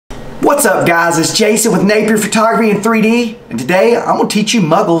What's up guys, it's Jason with Napier Photography in 3D, and today I'm going to teach you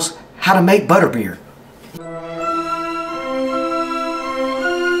muggles how to make butterbeer.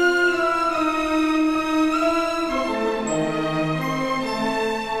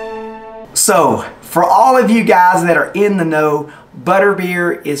 So, for all of you guys that are in the know,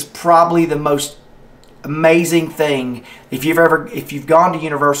 butterbeer is probably the most amazing thing. If you've gone to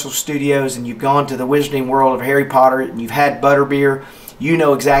Universal Studios and you've gone to the Wizarding World of Harry Potter and you've had butterbeer, you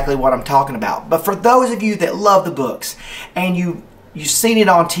know exactly what I'm talking about. But for those of you that love the books and you've seen it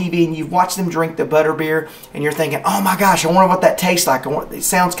on TV and you've watched them drink the butterbeer and you're thinking, oh my gosh, I wonder what that tastes like. It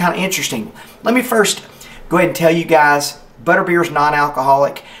sounds kind of interesting. Let me first go ahead and tell you guys, butterbeer is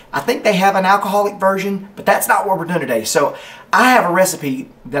non-alcoholic. I think they have an alcoholic version, but that's not what we're doing today. So I have a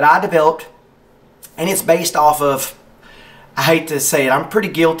recipe that I developed, and it's based off of, I hate to say it, I'm pretty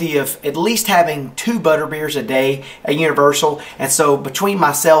guilty of at least having 2 butterbeers a day at Universal. And so between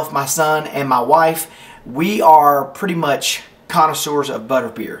myself, my son, and my wife, we are pretty much connoisseurs of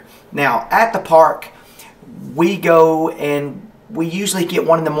butterbeer. Now, at the park, we go and we usually get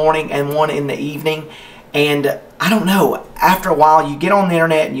one in the morning and one in the evening. And I don't know, after a while you get on the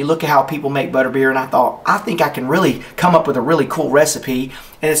internet and you look at how people make butterbeer, and I thought, I think I can really come up with a really cool recipe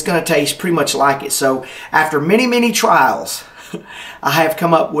and it's going to taste pretty much like it. So after many trials, I have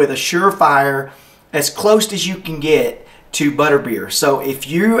come up with a surefire, as close as you can get to butterbeer. So if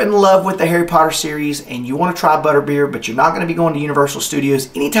you're in love with the Harry Potter series and you want to try butterbeer, but you're not going to be going to Universal Studios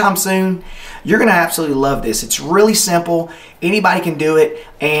anytime soon, you're going to absolutely love this. It's really simple. Anybody can do it,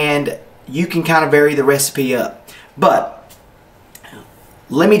 and you can kind of vary the recipe up. But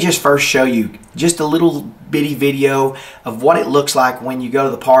let me just first show you just a little bitty video of what it looks like when you go to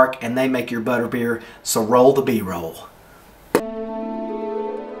the park and they make your butterbeer. So roll the B-roll.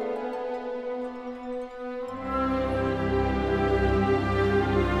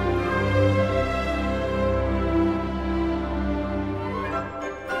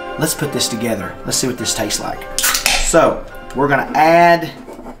 Let's put this together. Let's see what this tastes like. So we're gonna add,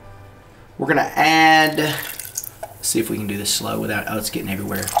 let's see if we can do this slow without, oh, it's getting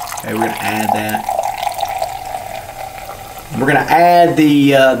everywhere. Okay, we're gonna add that. We're gonna add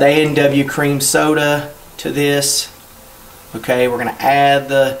the A&W cream soda to this. Okay, we're gonna add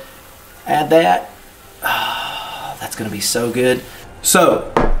that. Oh, that's gonna be so good.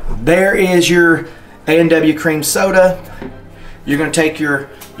 So there is your A&W cream soda. You're gonna take your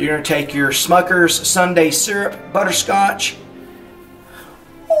Smucker's Sundae syrup, butterscotch.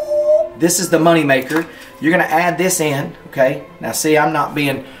 This is the money maker. You're gonna add this in, okay? Now see, I'm not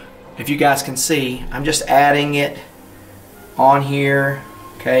being, if you guys can see, I'm just adding it on here,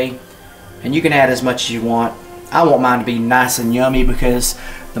 okay? And you can add as much as you want. I want mine to be nice and yummy because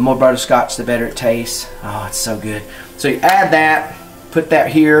the more butterscotch, the better it tastes. Oh, it's so good. So you add that, put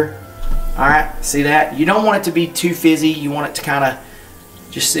that here. All right, see that? You don't want it to be too fizzy. You want it to kind of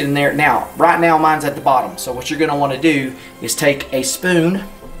just sit in there. Now, right now mine's at the bottom. So what you're gonna wanna do is take a spoon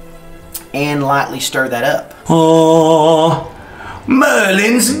and lightly stir that up. Oh,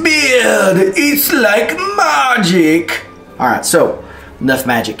 Merlin's beard, it's like magic. All right, so enough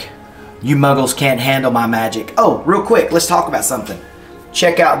magic. You muggles can't handle my magic. Oh, real quick, let's talk about something.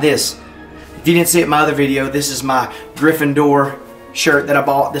 Check out this. If you didn't see it in my other video, this is my Gryffindor shirt that I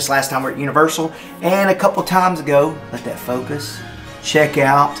bought this last time we were at Universal, and a couple times ago, let that focus, check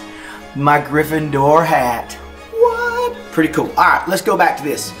out my Gryffindor hat. What? Pretty cool. All right, let's go back to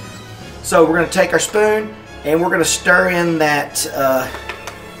this. So we're going to take our spoon and we're going to stir in that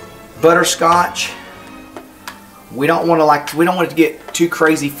butterscotch. We don't want it to get too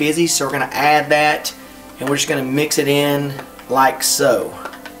crazy fizzy, so we're going to add that and we're just going to mix it in like so.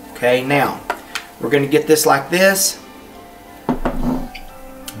 Okay, now we're going to get this like this.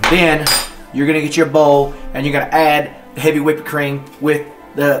 Then you're going to get your bowl and you're going to add the heavy whipped cream with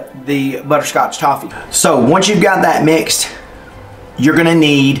the butterscotch toffee. So once you've got that mixed, you're going to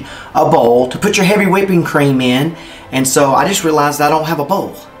need a bowl to put your heavy whipping cream in. And so I just realized I don't have a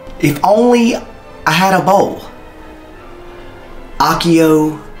bowl. If only I had a bowl.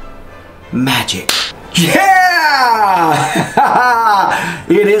 Accio magic. Yeah!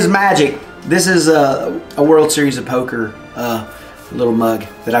 It is magic. This is a World Series of Poker little mug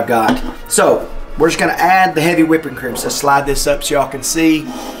that I've got. So we're just going to add the heavy whipping cream. So slide this up so y'all can see.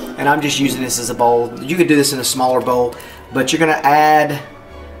 And I'm just using this as a bowl. You could do this in a smaller bowl. But you're going to add,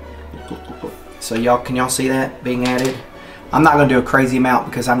 so can y'all see that being added? I'm not going to do a crazy amount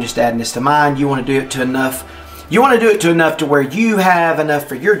because I'm just adding this to mine. You want to do it to enough. You want to do it to enough to where you have enough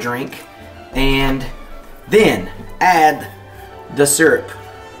for your drink. And then add the syrup.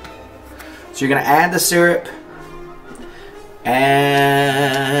 So you're going to add the syrup.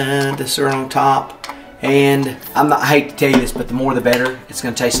 And the syrup on top. And I hate to tell you this, but the more the better. It's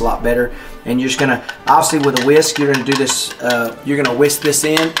going to taste a lot better. And you're just going to, obviously with a whisk, you're going to do this, you're going to whisk this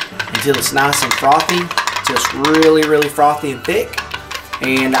in until it's nice and frothy. Until it's really, really frothy and thick.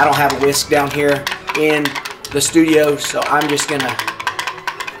 And I don't have a whisk down here in the studio, so I'm just going to,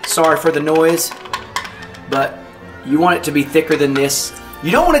 sorry for the noise, but you want it to be thicker than this. You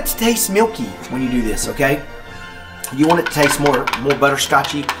don't want it to taste milky when you do this, okay? You want it to taste more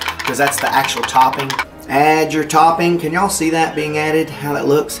butterscotchy, because that's the actual topping. Add your topping. Can y'all see that being added? How that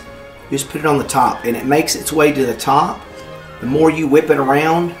looks? You just put it on the top, and it makes its way to the top. The more you whip it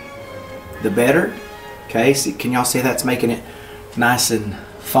around, the better. Okay, see, can y'all see that's making it nice and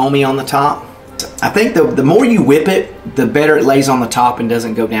foamy on the top? I think the more you whip it, the better it lays on the top and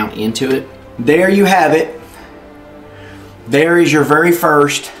doesn't go down into it. There you have it. There is your very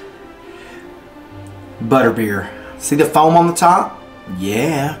first butterbeer. See the foam on the top?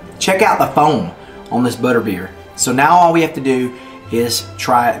 Yeah. Check out the foam on this butterbeer. So now all we have to do is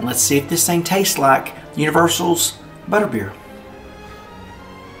try it, and let's see if this thing tastes like Universal's butterbeer.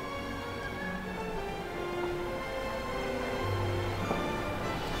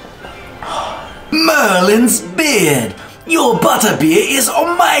 Merlin's Beard, your butterbeer is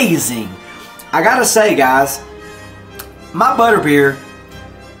amazing. I gotta say, guys, my butterbeer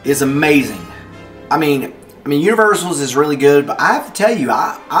is amazing. I mean, Universal's is really good, but I have to tell you,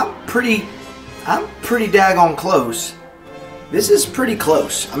 I'm pretty daggone close. This is pretty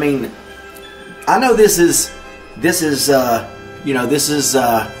close. I mean, I know this is you know, this is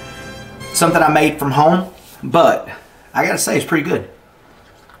something I made from home, but I gotta say it's pretty good.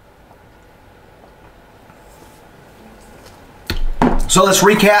 So let's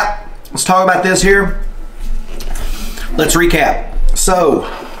recap. Let's talk about this here. Let's recap. So,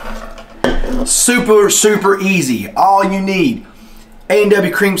 super easy. All you need,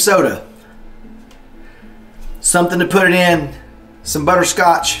 A&W cream soda, something to put it in, some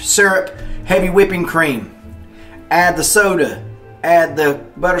butterscotch syrup, heavy whipping cream. Add the soda, add the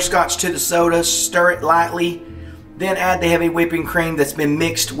butterscotch to the soda, stir it lightly, then add the heavy whipping cream that's been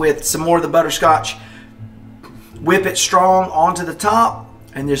mixed with some more of the butterscotch. Whip it strong onto the top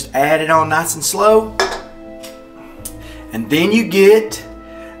and just add it on nice and slow. And then you get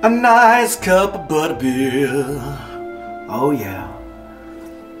a nice cup of butterbeer. Oh yeah.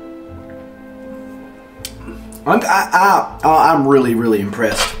 I'm really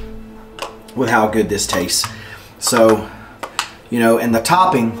impressed with how good this tastes. So, you know, and the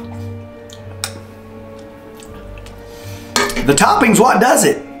topping's what does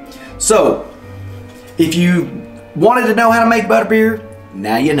it. So, if you wanted to know how to make butterbeer,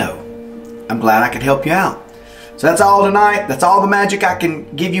 now you know. I'm glad I could help you out. So that's all tonight. That's all the magic I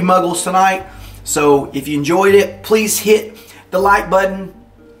can give you muggles tonight. So if you enjoyed it, please hit the like button.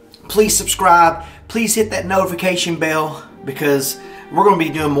 Please subscribe. Please hit that notification bell, because we're going to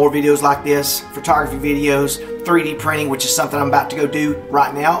be doing more videos like this. Photography videos, 3D printing, which is something I'm about to go do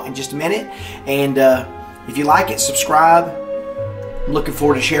right now in just a minute. And if you like it, subscribe. I'm looking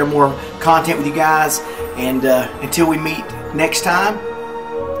forward to sharing more content with you guys. And until we meet next time,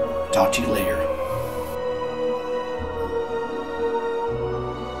 talk to you later.